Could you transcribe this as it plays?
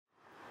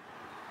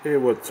Hey,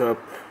 what's up?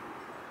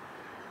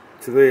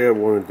 Today I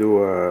want to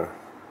do a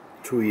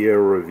 2-year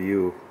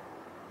review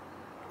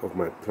of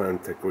my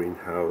Planta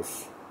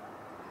Greenhouse.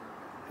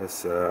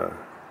 It's a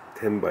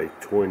 10 by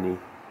 20.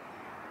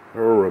 I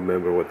don't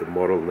remember what the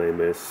model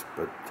name is,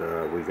 but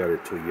we got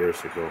it 2 years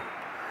ago.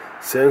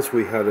 Since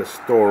we had a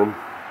storm,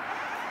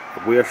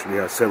 we actually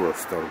had several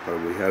storms,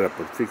 but we had a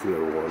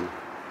particular one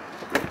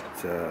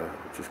that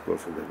just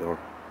closing the door.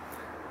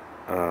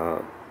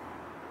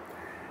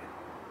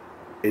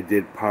 It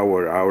did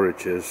power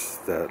outages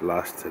that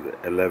lasted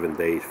 11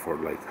 days for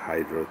like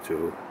hydro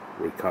to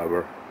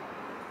recover,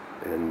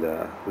 and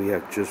we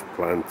had just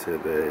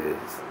planted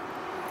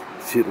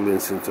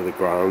seedlings into the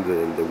ground,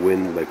 and the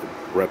wind like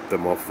ripped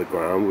them off the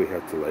ground. We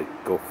had to like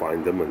go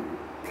find them and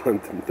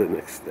plant them the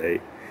next day.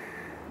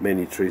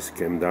 Many trees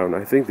came down.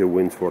 I think the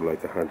winds were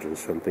like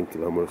 100-something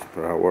kilometers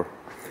per hour.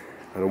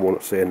 I don't want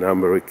to say a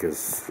number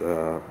because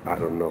I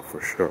don't know for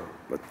sure,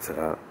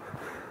 but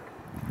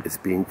it's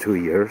been 2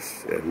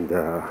 years, and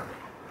the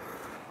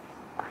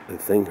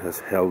thing has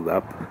held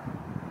up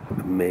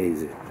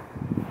amazing.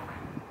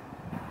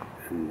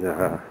 And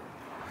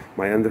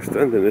my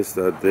understanding is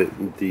that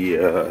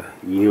the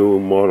new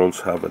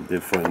models have a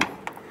different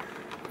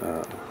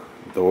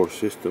door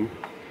system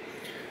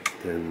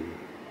than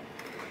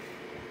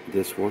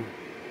this one.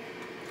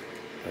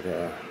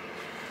 But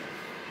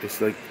it's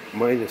like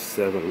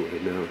 -7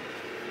 right now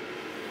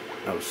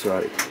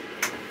outside.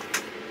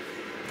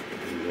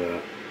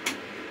 And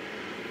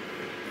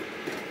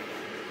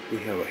we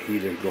have a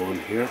heater going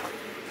here,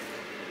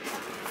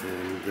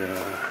 and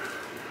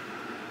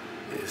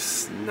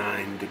it's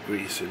 9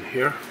 degrees in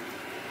here,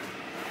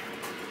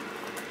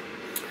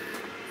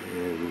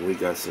 and we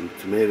got some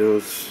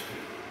tomatoes,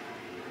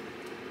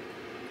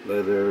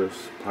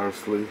 lettuce,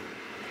 parsley.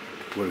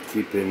 We're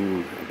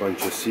keeping a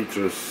bunch of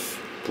citrus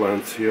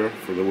plants here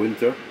for the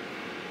winter,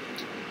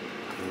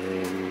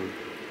 and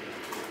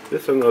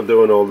this is not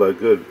doing all that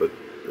good, but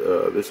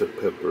these are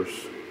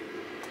peppers.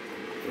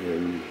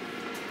 And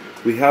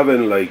we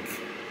haven't like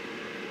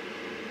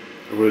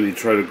really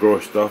tried to grow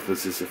stuff.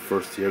 This is the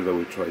first year that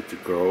we tried to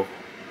grow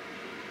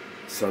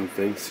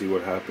something, see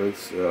what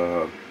happens,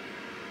 or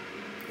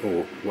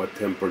what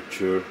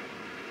temperature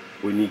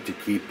we need to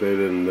keep it,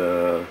 and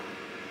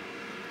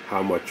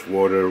how much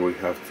water we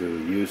have to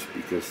use,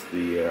 because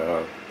the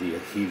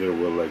heater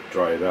will like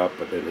dry it up,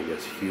 but then it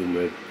gets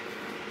humid,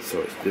 so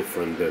it's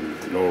different than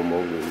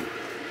normal, and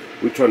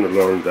we're trying to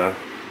learn that.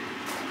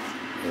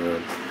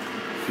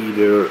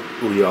 Heater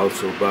we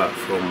also bought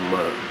from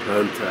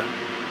Planta,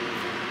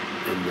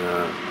 and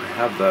I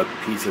have that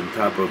piece on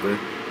top of it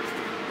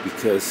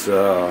because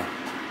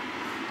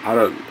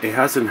it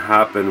hasn't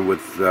happened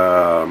with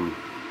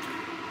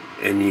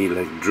any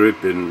like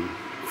dripping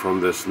from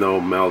the snow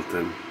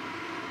melting,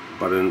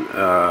 but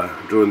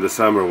during the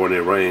summer when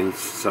it rains,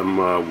 some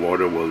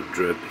water will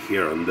drip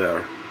here and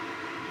there,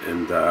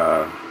 and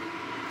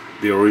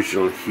the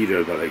original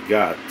heater that I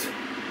got,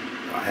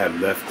 I had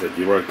left it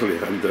directly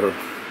under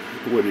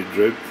when it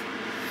dripped,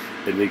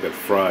 and it got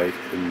fried,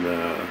 and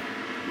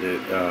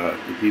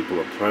the people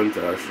at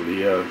Planta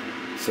actually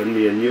sent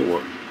me a new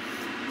one.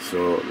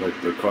 So like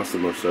their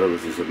customer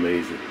service is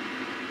amazing.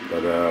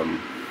 But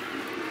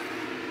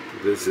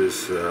this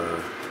is the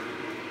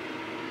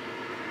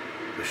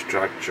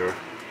structure.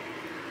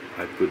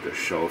 I put the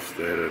shelves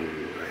there, and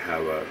I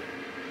have a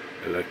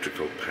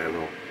electrical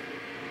panel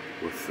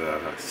with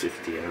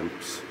 60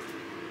 amps.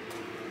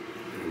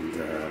 And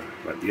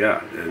but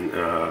yeah, and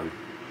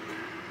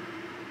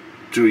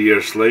 2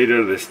 years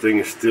later, this thing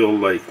is still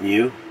like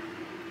new.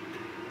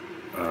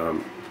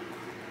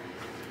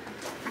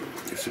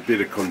 There's a bit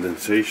of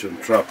condensation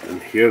trapped in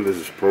here. This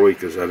is probably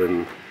because I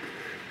didn't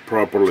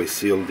properly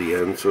seal the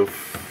ends of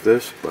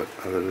this, but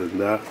other than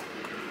that,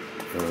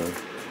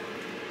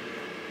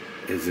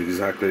 it's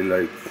exactly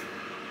like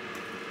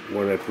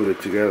when I put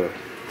it together.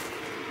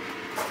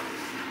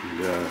 And,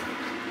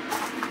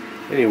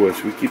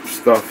 anyways, we keep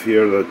stuff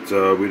here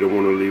that we don't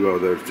want to leave out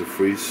there to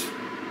freeze.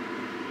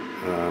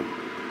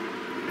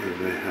 And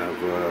I have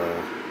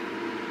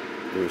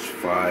there's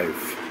 5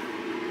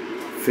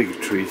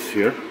 fig trees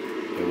here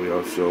that we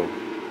also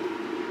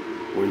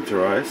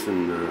winterize,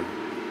 and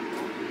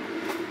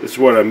this is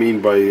what I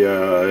mean by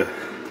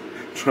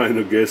trying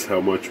to guess how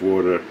much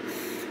water.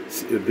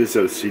 These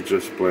are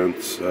citrus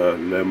plants,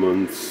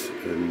 lemons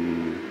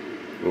and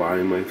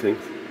lime, I think.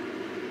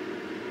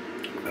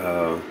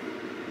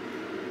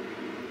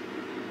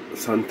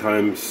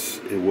 Sometimes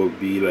it will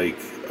be like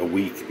a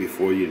week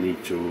before you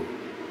need to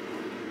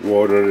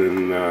water,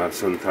 and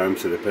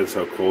sometimes it depends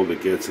how cold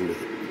it gets, and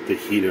the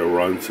heater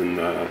runs and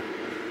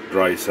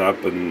dries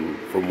up, and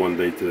from one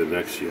day to the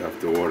next you have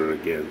to water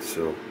again.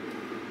 So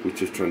we're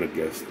just trying to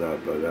guess that.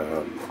 But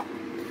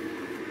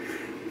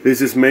this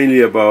is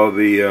mainly about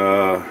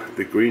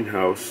the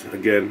greenhouse.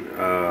 Again,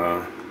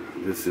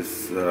 this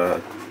is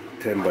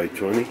 10 by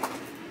 20,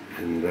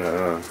 and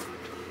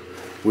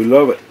we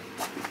love it.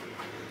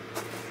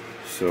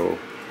 So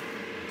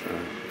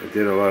I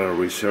did a lot of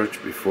research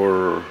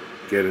before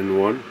getting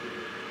one,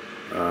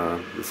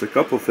 There's a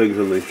couple things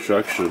on the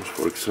instructions.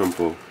 For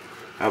example,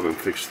 I haven't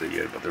fixed it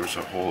yet, but there's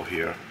a hole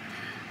here,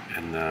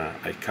 and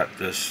I cut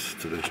this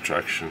to the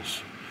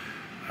instructions.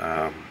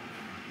 I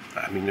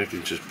mean, I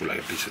can just put like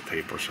a piece of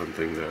tape or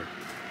something there,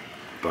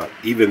 but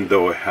even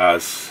though it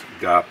has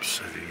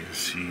gaps, as you can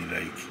see,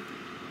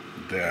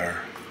 like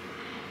there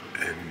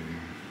and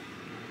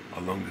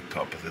along the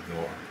top of the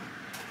door,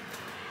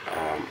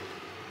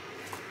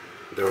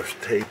 there's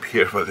tape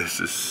here, but this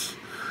is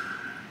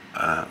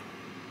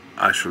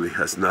actually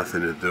has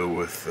nothing to do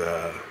with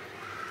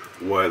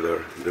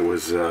weather. There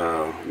was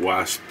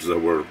wasps that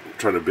were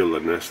trying to build a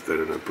nest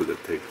there, and I put the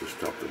tape to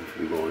stop them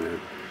from going in.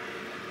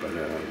 But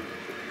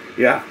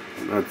yeah,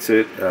 that's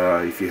it.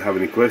 If you have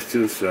any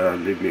questions,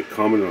 leave me a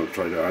comment. I'll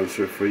try to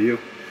answer for you.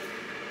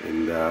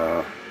 And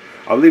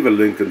I'll leave a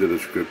link in the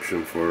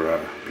description for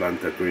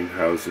Planta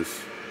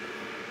Greenhouses.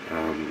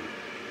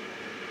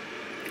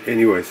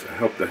 Anyways, I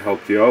hope that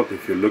helped you out.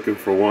 If you're looking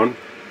for one,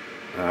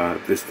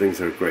 these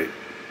things are great.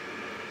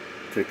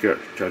 Take care.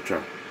 Ciao,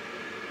 ciao.